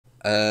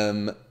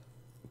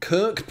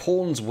Kirk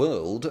Porn's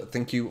World,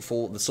 thank you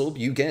for the sub.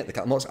 You get the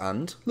cat mods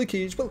and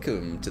Lickage.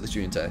 Welcome to the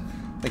stream today.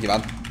 Thank you,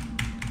 man.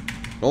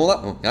 All that,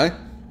 oh, yeah.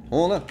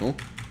 All that, oh.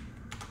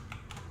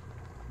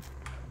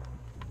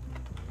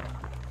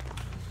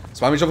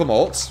 Spam each other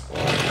mods.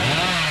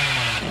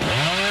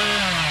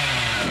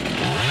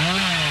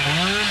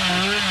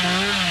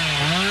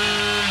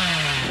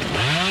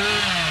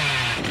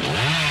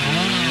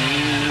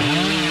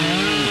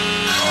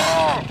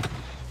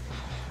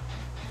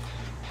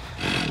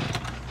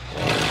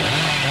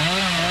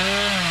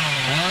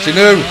 She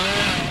knew!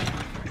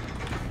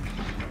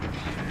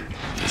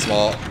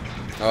 Smart.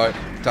 Alright,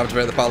 time to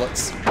break the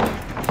pallets.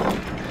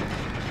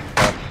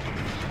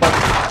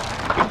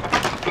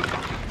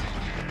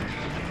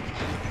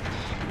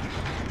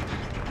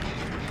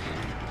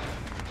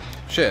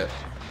 Shit.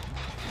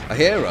 I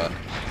hear her.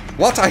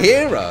 What? I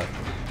hear her?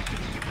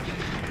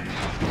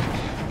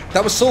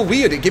 That was so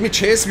weird. It gave me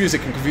chase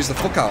music and confused the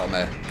fuck out of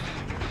me.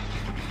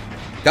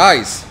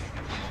 Guys.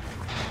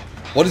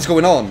 What is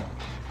going on?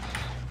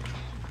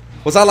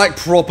 Was I like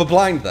proper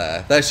blind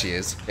there? There she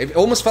is. It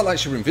almost felt like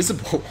she were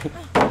invisible.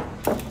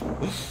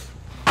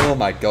 Oh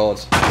my god.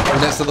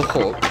 Next to the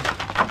hook.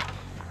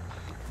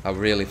 I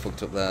really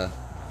fucked up there.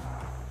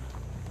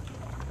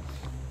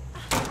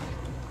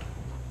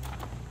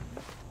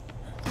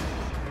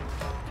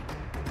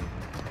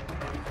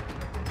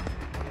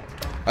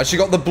 Has she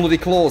got the bloody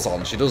claws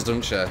on? She does,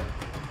 doesn't she?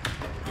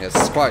 Yes,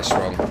 it's quite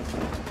strong.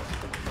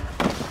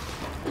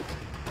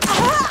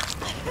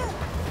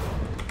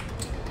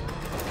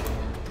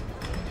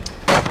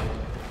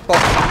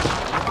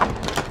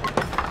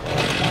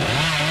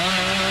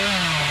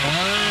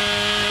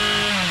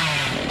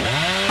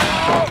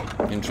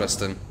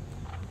 Interesting.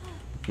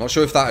 Not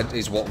sure if that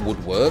is what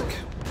would work.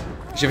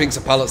 She thinks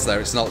a pallet's there,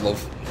 it's not,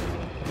 love.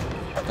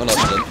 Oh no,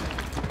 she didn't.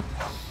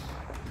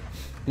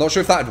 Not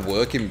sure if that'd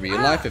work in real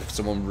life, if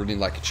someone running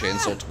like a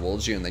chainsaw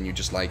towards you and then you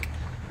just like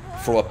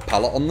throw a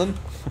pallet on them.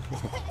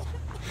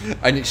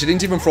 And she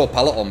didn't even throw a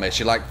pallet on me,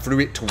 she like threw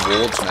it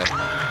towards me.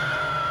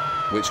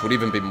 Which would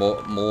even be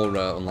more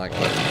unlikely.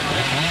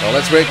 Well,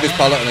 let's break this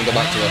pallet and then go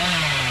back to her.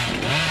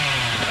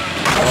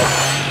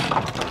 Oh.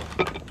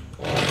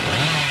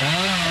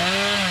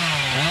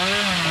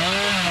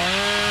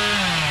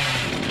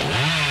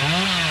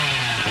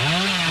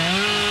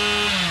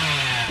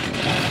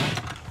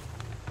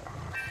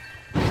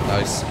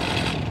 Nice.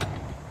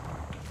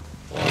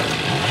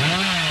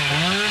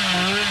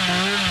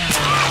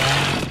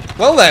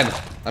 Well then,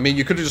 I mean,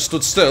 you could have just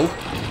stood still.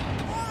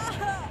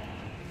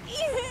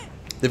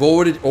 They've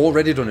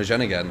already done a gen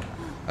again,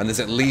 and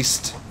there's at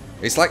least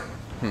it's like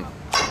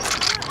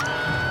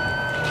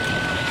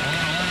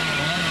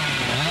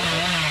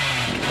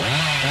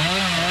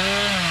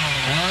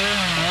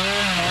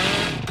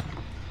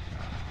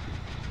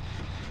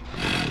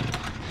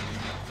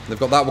They've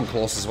got that one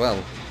close as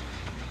well.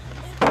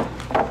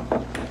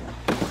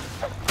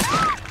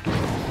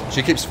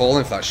 She keeps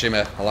falling for that shimmy.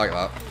 I like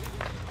that.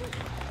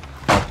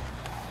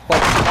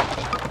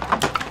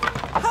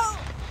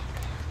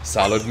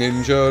 Salad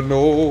Ninja,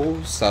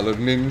 no. Salad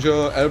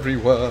Ninja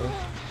everywhere.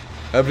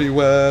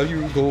 Everywhere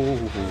you go.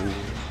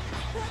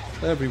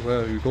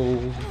 Everywhere you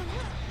go.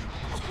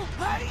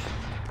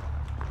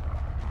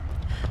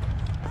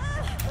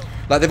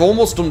 Like, they've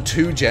almost done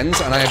 2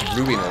 gens and I have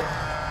Ruin up.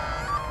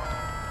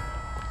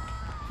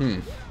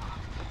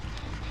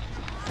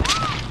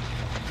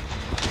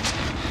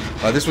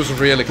 This was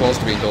really close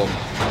to being done.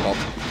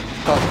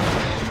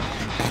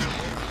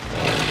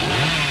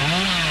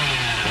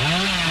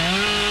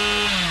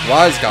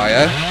 Wise guy,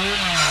 eh?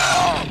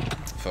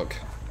 Fuck.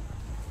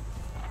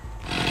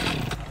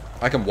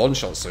 I can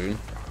one-shot soon.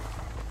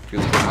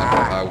 Feels a bit like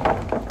how.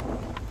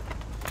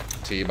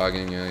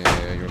 Teabagging,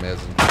 yeah, you're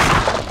amazing.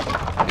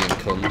 Being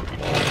cunt.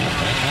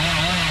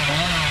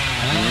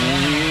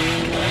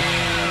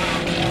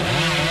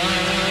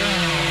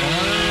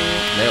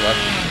 Nail her.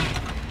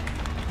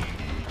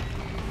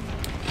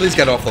 Please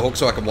get off the hook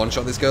so I can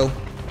one-shot this girl.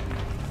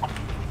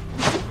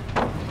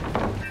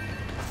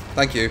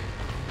 Thank you.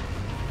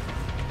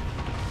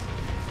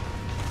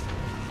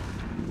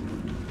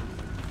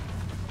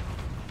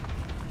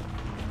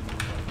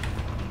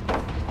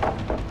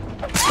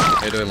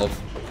 How you doing,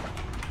 love?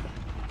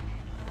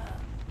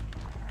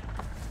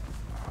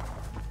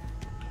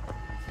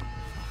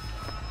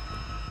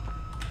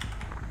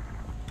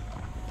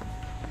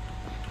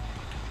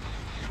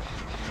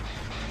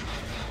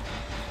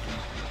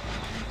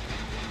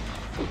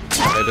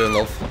 How you doing,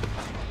 love?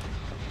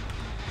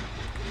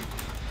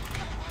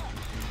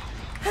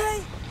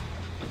 Hey.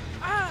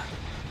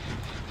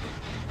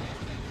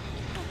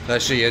 There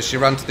she is. She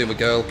ran to the other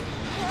girl.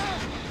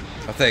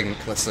 I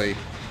think. Let's see.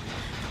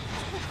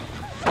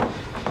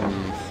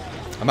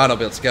 I might not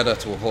be able to get her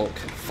to a hook.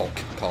 Fuck.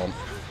 Calm.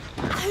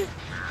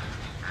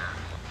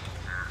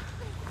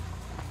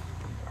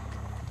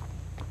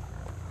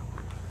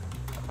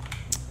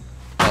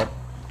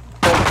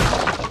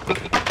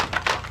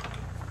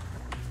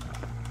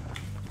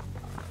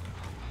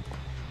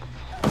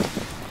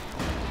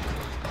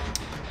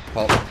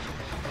 Pop.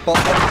 Pop.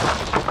 Pop.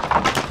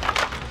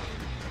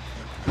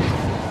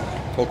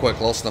 Not quite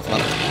close enough, man.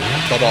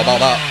 Don't know about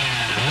that.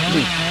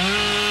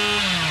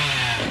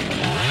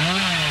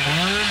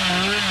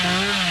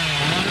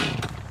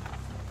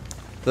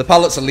 The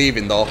pallets are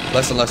leaving though.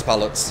 Less and less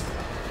pallets.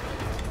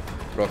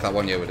 Broke that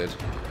one, yeah we did.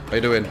 How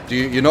you doing?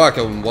 You know I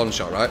can one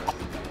shot, right?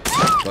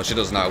 Well, she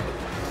does now.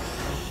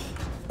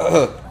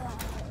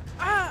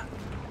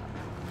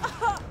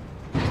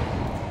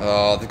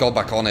 Oh, they got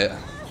back on it.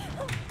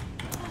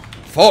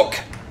 Fuck!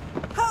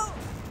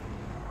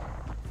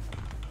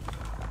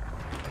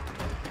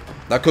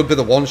 That could be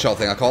the one-shot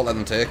thing. I can't let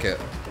them take it.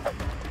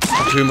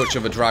 Too much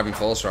of a driving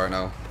force right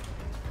now.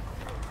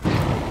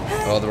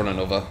 Oh, they're on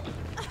another.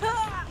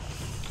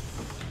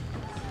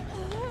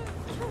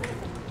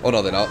 Oh,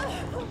 no, they're not.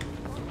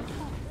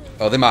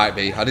 Oh, they might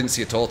be. I didn't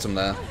see a totem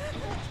there.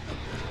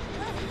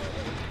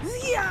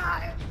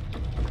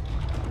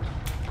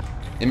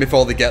 In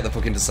before they get the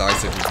fucking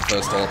decisive with the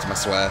first totem, I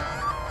swear.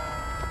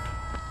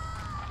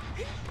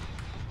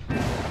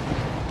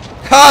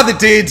 Ha! They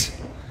did!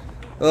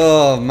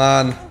 Oh,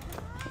 man.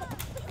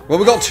 Well,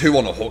 we got 2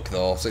 on a hook,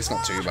 though, so it's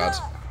not too bad.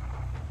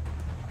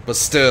 But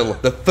still,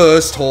 the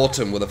first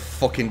totem with a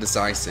fucking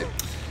decisive.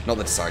 Not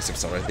the decisive,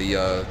 sorry.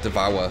 The,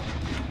 devour.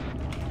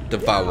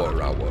 Devour.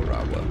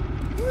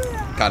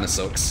 Kinda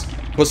sucks.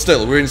 But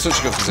still, we're in such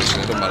a good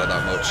position, it doesn't matter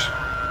that much.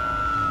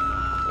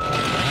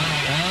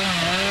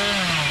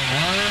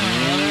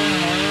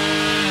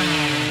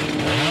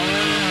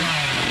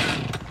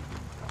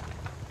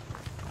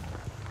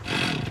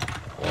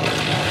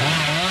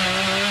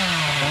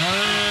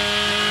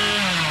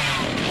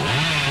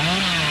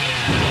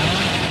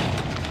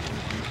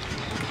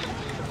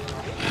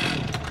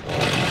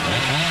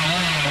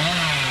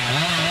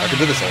 I can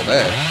do this all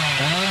day.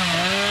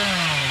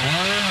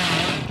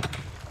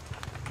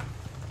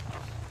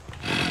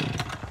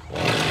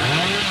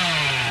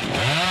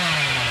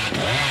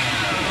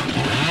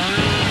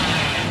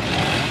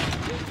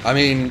 I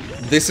mean,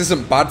 this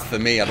isn't bad for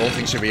me. I don't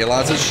think she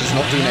realizes she's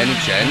not doing any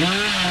gen,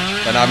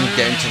 and I'm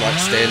getting to like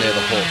stay near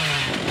the hook.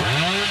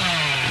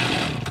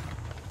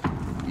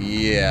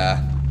 Yeah.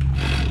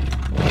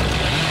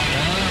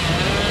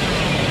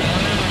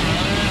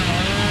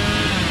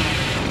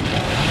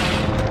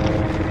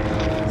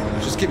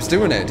 Just keeps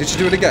doing it. Did she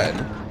do it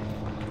again?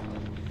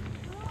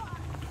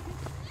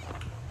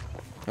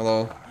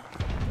 Hello.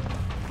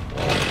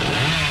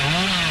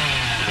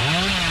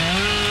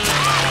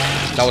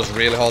 That was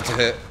really hard to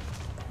hit.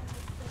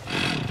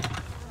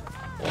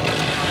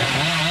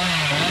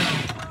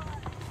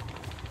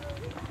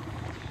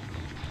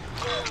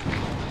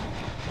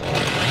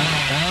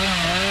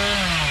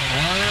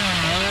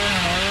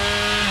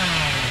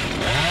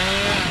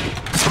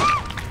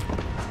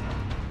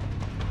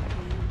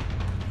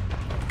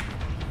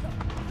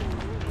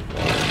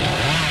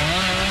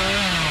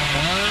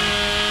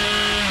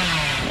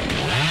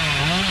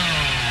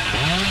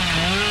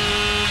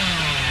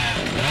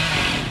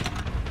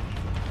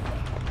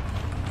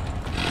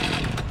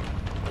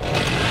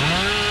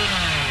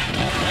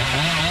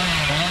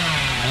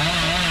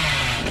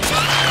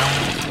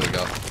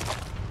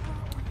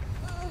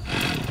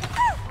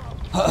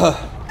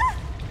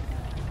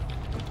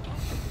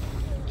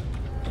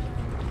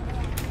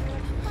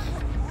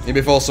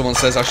 Before someone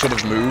says I should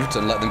have moved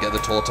and let them get the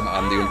totem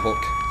and the unhook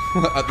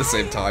at the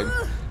same time.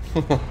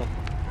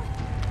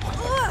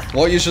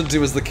 What you should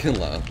do as the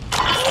killer,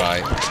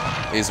 right,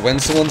 is when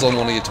someone's on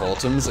one of your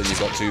totems and you've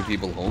got 2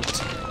 people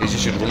hooked, is you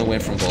should run away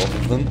from both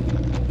of them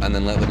and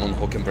then let them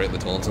unhook and break the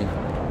totem.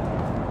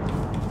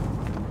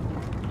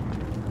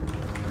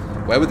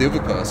 Where would the other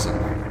person?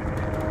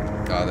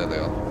 Ah, there they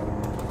are.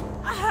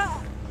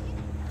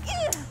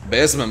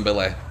 Basement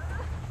Billy.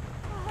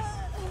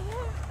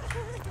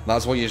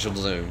 That's what you should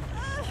do.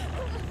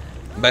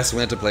 Best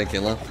way to play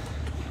killer.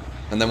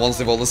 And then once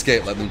they've all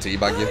escaped, let them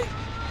teabag you.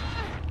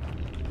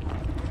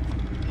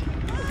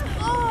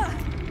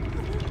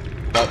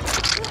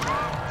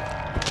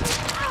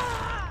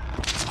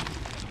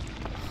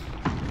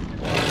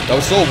 That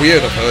was so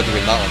weird of her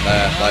doing that on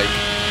there. Like,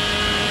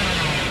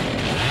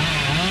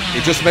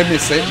 it just made me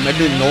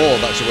know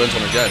that she weren't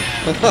on a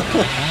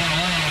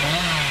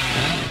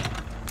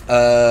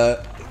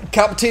gen.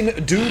 Captain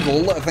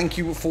Dougal, thank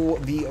you for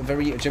the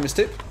very generous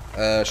tip.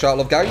 Shout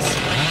love, guys.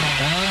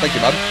 Thank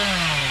you, man.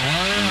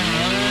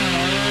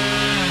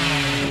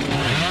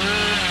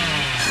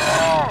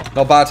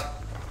 Not bad.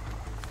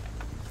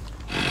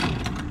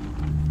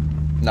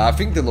 Nah, I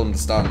think they'll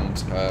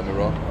understand,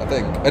 Miro. I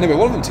think. Anyway,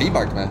 one of them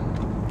teabagged me.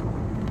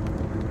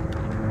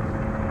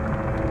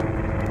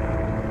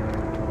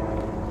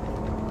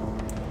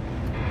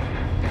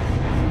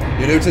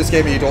 You're new to this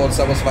game and you don't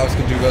understand what survivors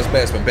can do versus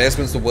basement.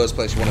 Basement's the worst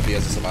place you want to be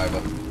as a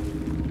survivor.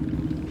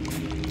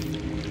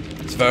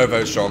 It's very,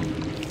 very strong.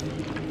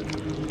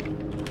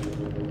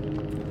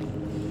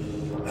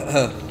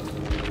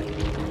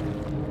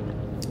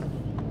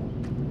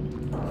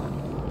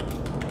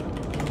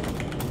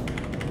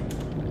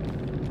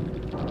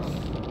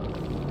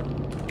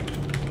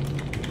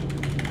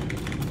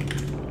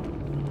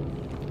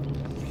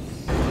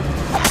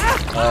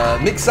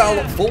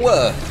 Mixal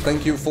Fuller,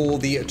 thank you for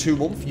the 2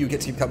 month. You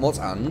get Team Cat mods,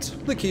 and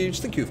the Huge,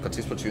 thank you for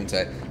continuous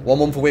opportunity. 1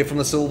 month away from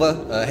the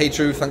silver. Hey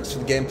True, thanks for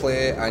the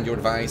gameplay and your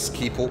advice.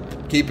 Keep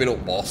it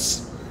up,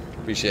 boss.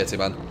 Appreciate it,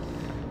 man.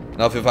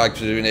 Now I feel bad for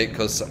doing it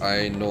because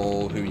I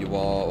know who you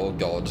are. Oh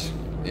God,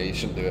 yeah, you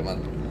shouldn't do it,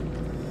 man.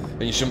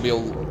 And you shouldn't be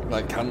all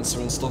like cancer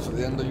and stuff at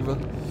the end either.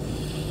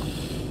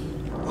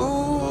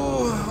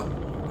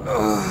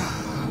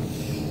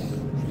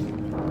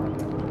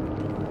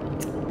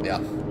 Yeah.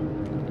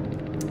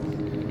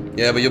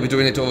 Yeah, but you'll be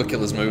doing it to other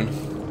killers, Moon.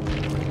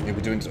 You'll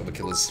be doing it to other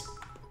killers.